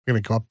We're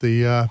going to go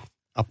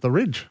up the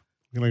ridge.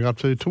 We're going to go up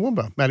to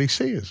Toowoomba. Maddy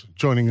Sears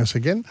joining us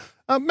again.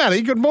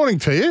 Maddy, good morning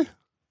to you.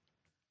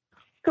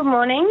 Good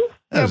morning.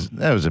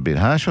 That was a bit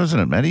harsh,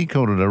 wasn't it, Maddy? You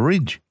called it a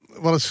ridge.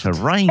 Well, it's a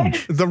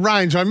range. The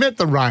range. I meant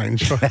the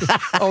range.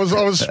 I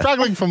was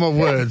struggling for my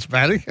words,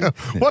 Maddy.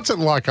 What's it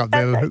like up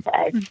there? That's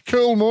okay.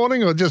 Cool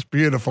morning or just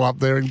beautiful up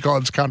there in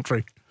God's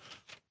country?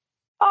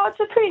 Oh, it's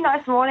a pretty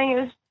nice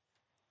morning.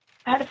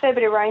 I had a fair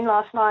bit of rain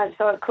last night,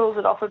 so it cools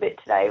it off a bit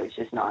today, which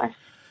is nice.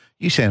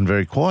 You sound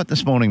very quiet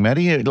this morning,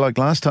 Maddy. Like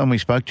last time we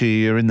spoke to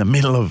you, you're in the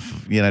middle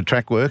of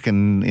track work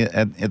and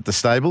at the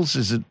stables.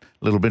 Is it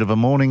a little bit of a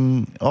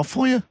morning off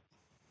for you?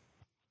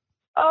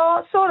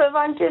 Oh, sort of.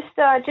 I'm just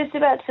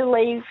about to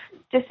leave.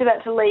 Just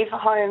about to leave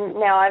home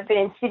now. I've been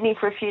in Sydney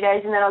for a few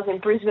days, and then I was in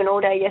Brisbane all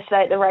day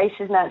yesterday at the races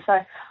and that. So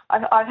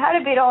I've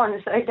had a bit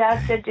on. So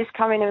Dad said just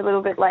come in a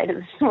little bit later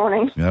this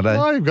morning.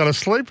 Oh, you've got to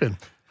sleep in.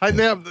 Hey,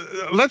 now,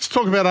 let's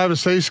talk about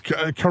overseas.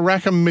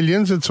 Karaka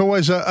Millions, it's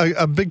always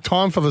a big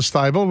time for the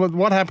stable.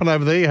 What happened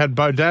over there? You had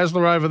Bo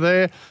Dazzler over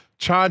there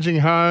charging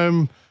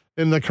home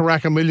in the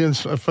Karaka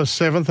Millions for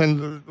 7th,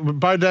 and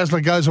Bo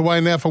Dazzler goes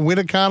away now for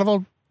Winter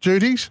Carnival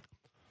duties?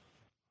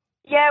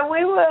 Yeah,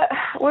 we were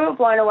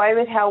blown away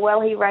with how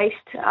well he raced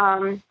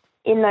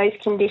in those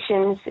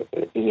conditions.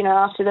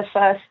 After the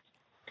first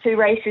 2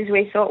 races,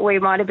 we thought we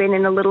might have been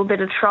in a little bit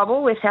of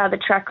trouble with how the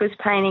track was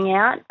painting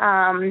out.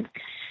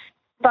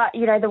 But,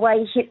 the way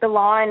he hit the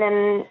line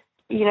and,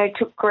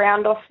 took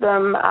ground off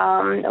them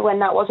when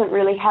that wasn't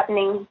really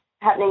happening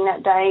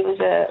that day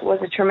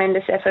was a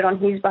tremendous effort on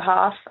his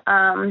behalf.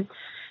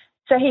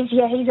 So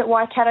he's at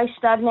Waikato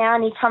Stud now,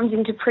 and he comes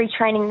into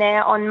pre-training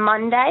there on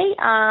Monday.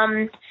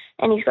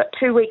 And he's got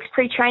 2 weeks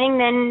pre-training.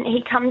 Then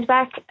he comes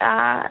back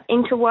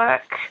into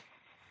work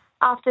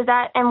after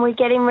that, and we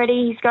get him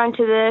ready. He's going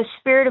to the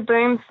Spirit of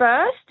Boom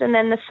first, and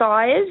then the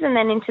Sires, and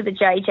then into the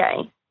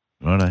JJ.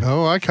 Righto.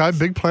 Oh, okay.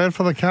 Big plan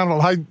for the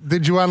carnival. Hey,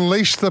 did you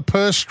unleash the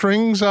purse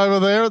strings over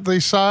there at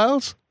these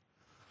sales?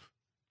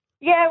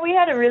 Yeah, we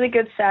had a really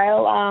good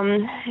sale.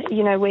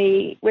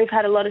 We've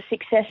had a lot of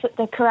success at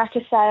the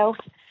Karaka sale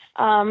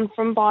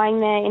from buying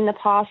there in the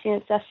past.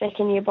 It's our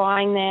second year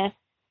buying there.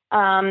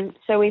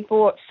 So we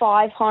bought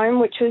 5 home,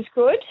 which was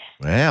good.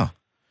 Wow.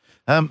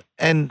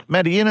 And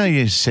Maddy,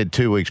 you said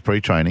 2 weeks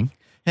pre-training.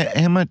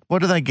 How much?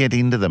 What do they get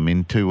into them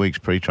in 2 weeks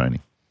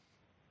pre-training?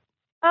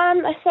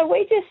 So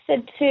we just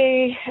said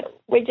to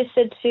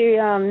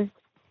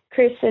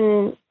Chris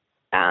and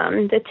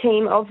the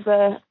team of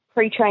the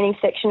pre-training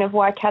section of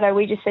Waikato,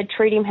 we just said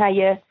treat him how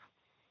you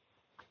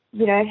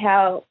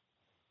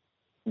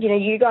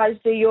guys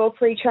do your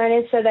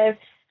pre-trainers. So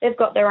they've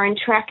got their own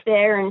track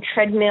there and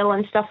treadmill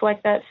and stuff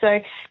like that.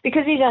 So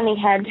because he's only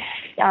had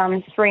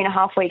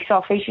 3.5 weeks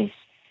off, he's just,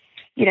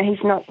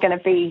 he's not going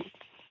to be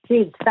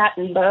big, fat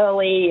and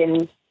burly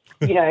and,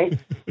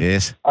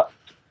 Yes.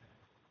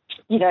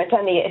 It's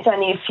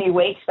only a few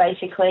weeks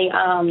basically.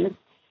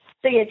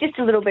 So yeah, just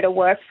a little bit of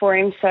work for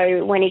him.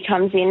 So when he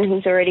comes in,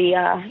 he's already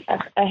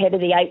ahead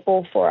of the 8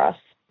 ball for us.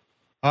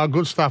 Oh,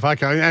 good stuff.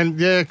 Okay. And,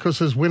 yeah, because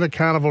there's Winter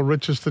Carnival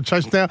riches to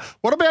chase. Now,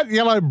 what about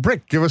Yellow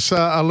Brick? Give us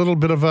a little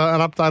bit of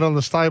an update on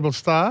the stable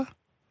star.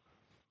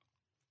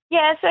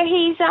 Yeah, so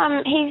he's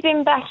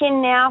been back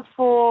in now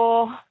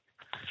for,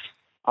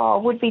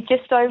 would be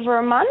just over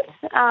a month.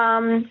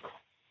 And,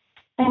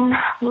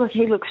 look,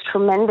 he looks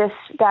tremendous.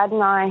 Dad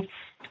and I,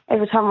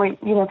 every time we,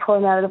 pull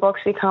him out of the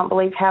box, we can't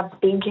believe how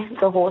big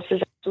the horse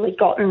has actually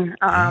gotten.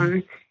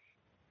 I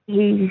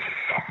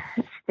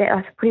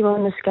put him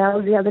on the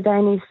scales the other day,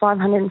 and he's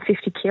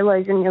 550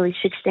 kilos and nearly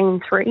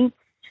 16.3.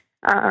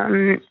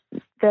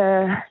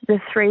 The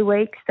 3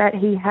 weeks that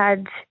he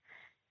had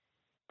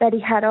 3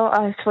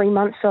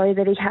 months,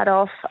 that he had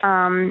off,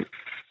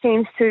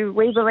 seems to,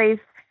 we believe,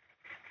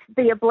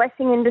 be a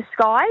blessing in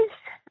disguise.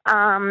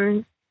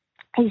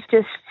 He's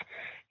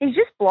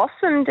just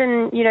blossomed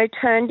and,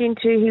 turned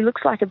into, he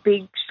looks like a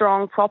big,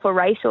 strong, proper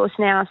racehorse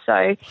now.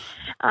 So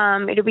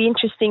it'll be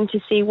interesting to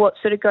see what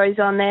sort of goes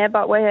on there.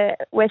 But we're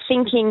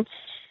thinking,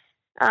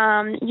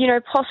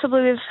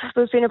 possibly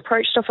we've been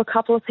approached off a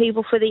couple of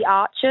people for the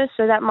Archer.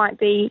 So that might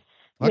be,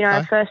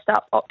 a first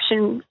up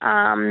option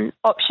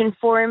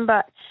for him.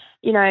 But,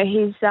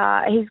 his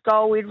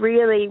goal, we'd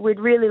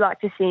really like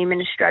to see him in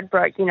a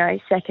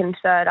Stradbroke, second,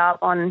 third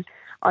up on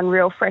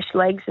real fresh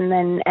legs and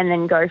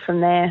then go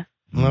from there.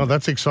 Well,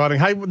 that's exciting.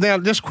 Hey, now,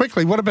 just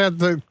quickly, what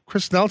about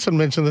Chris Nelson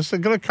mentioned this?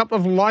 They've got a couple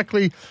of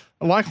likely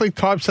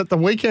types at the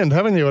weekend,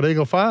 haven't you, at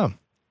Eagle Farm?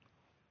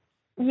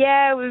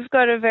 Yeah, we've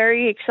got a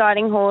very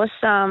exciting horse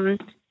that,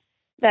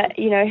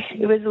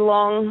 it was a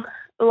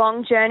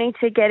long journey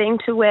to get him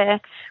to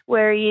where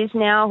he is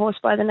now, a horse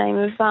by the name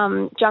of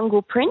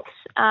Jungle Prince,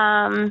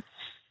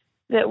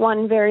 that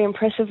won very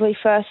impressively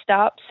first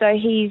up. So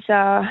he's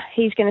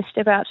going to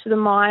step out to the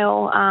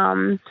mile.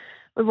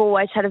 We've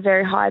always had a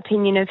very high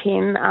opinion of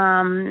him.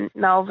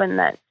 Melvin,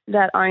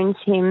 that owns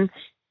him,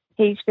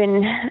 he's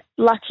been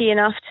lucky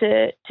enough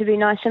to be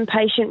nice and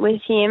patient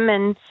with him,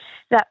 and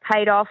that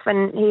paid off.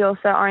 And he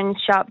also owns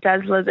Sharp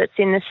Dazzler that's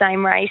in the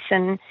same race,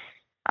 and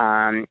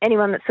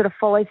Anyone that sort of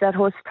follows that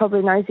horse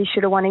probably knows he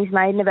should have won his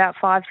maiden about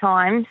 5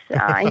 times.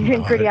 He's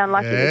been pretty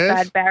unlucky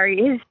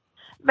with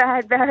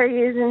bad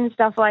barriers and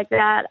stuff like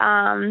that.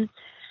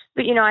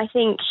 But I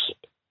think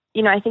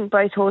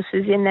both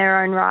horses in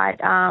their own right,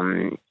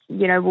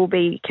 will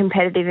be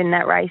competitive in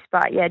that race.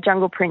 But yeah,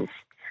 Jungle Prince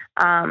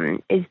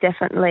is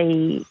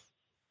definitely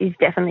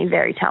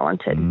very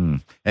talented.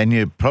 And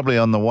you're probably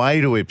on the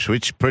way to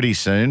Ipswich pretty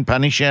soon.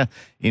 Punisher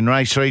in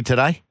race 3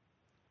 today?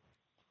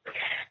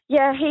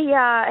 Yeah, he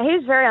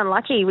was very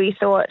unlucky, we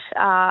thought,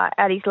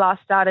 at his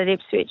last start at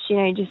Ipswich.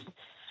 He's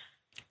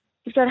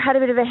had a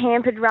bit of a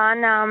hampered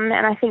run,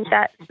 and I think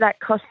that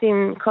cost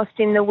him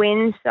the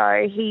win.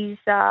 So he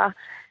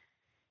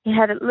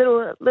had a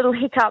little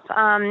hiccup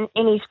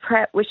in his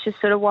prep, which is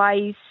sort of why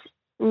he's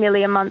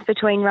nearly a month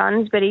between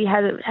runs. But he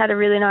had a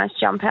really nice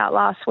jump out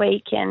last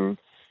week, and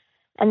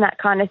that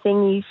kind of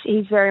thing.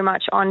 He's very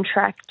much on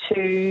track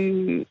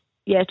to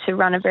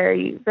run a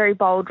very, very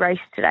bold race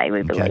today,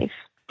 we believe.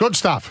 Good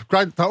stuff.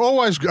 Great.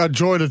 Always a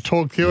joy to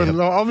talk to you. Yep.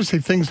 And obviously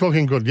things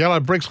looking good. Yellow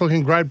Brick's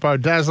looking great. Bo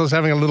Dazzler's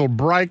having a little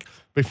break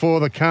before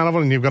the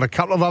carnival, and you've got a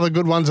couple of other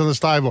good ones in the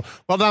stable.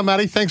 Well done,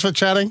 Maddy. Thanks for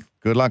chatting.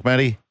 Good luck,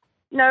 Maddy.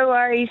 No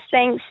worries.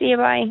 Thanks. See you.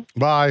 Bye.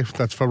 Bye.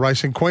 That's for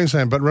Racing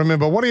Queensland. But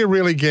remember, what are you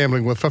really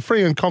gambling with? For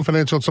free and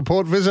confidential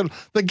support, visit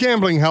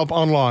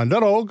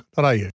thegamblinghelponline.org.au.